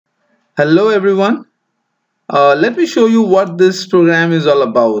Hello everyone. Let me show you what this program is all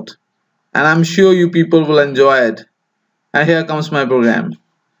about, and I'm sure you people will enjoy it. And here comes my program.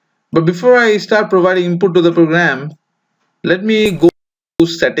 But before I start providing input to the program, let me go to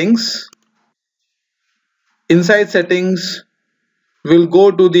settings. Inside settings, we'll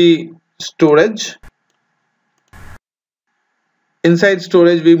go to the storage. Inside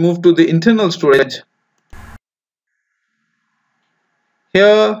storage, we move to the internal storage.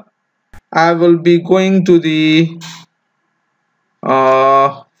 Here, I will be going to the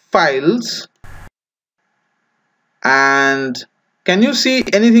files. And can you see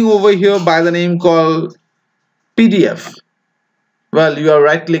anything over here by the name called PDF? Well, you are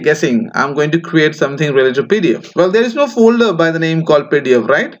rightly guessing. I'm going to create something related to PDF. Well, there is no folder by the name called PDF,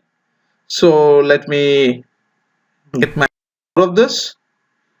 right? So let me get my of this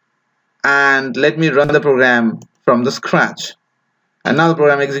and let me run the program from the scratch. And now the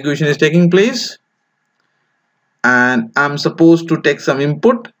program execution is taking place, and I'm supposed to take some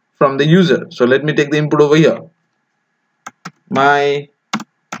input from the user. So let me take the input over here. My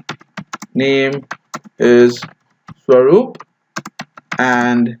name is Swaroop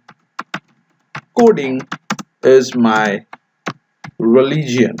and coding is my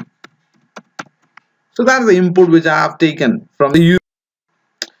religion. So that's the input which I have taken from the user.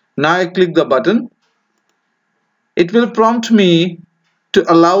 Now I click the button. It will prompt me to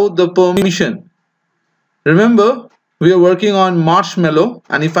allow the permission. Remember, we are working on Marshmallow,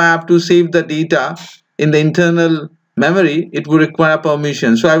 and if I have to save the data in the internal memory, it will require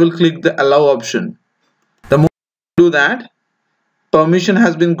permission. So I will click the allow option. The moment I do that, permission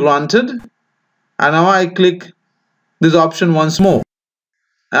has been granted, and now I click this option once more.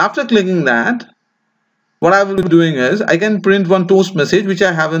 After clicking that, what I will be doing is I can print one toast message, which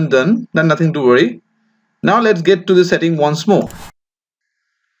I haven't done, then nothing to worry. Now let's get to the setting once more.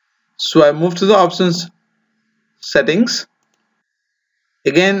 So I move to the options settings.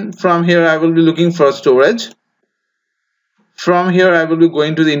 Again, from here I will be looking for storage. From here I will be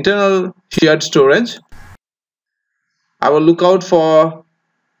going to the internal shared storage. I will look out for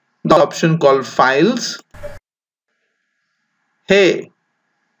the option called files. Hey,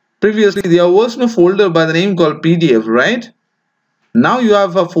 previously there was no folder by the name called PDF, right? Now you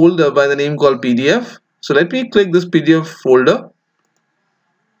have a folder by the name called PDF. So let me click this PDF folder,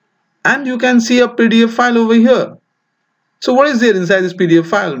 and you can see a PDF file over here. So what is there inside this PDF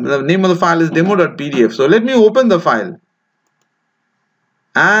file? The name of the file is demo.pdf. So let me open the file,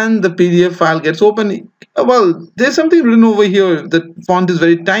 and the PDF file gets open. Well, there's something written over here. The font is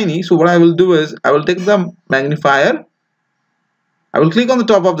very tiny. So what I will do is I will take the magnifier. I will click on the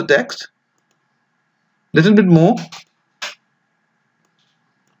top of the text, little bit more,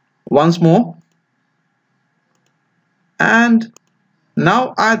 once more, and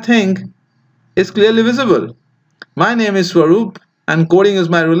now I think it's clearly visible. My name is Swaroop and coding is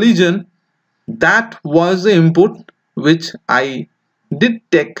my religion. That was the input which I did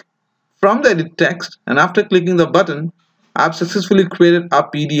take from the edit text, and after clicking the button, I've successfully created a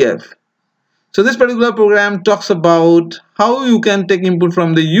PDF. So this particular program talks about how you can take input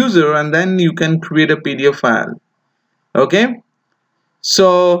from the user and then you can create a PDF file. Okay,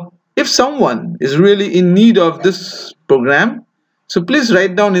 so if someone is really in need of this program, so please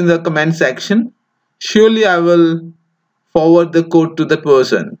write down in the comment section. Surely I will forward the code to that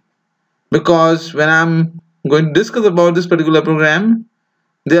person, because when I'm going to discuss about this particular program,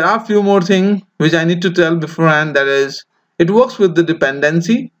 there are a few more things which I need to tell beforehand. That is, it works with the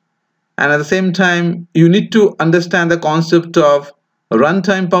dependency, and at the same time you need to understand the concept of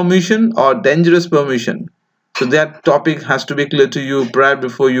runtime permission or dangerous permission. So that topic has to be clear to you prior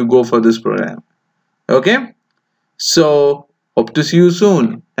before you go for this program. Okay, so hope to see you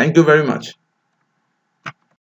soon. Thank you very much.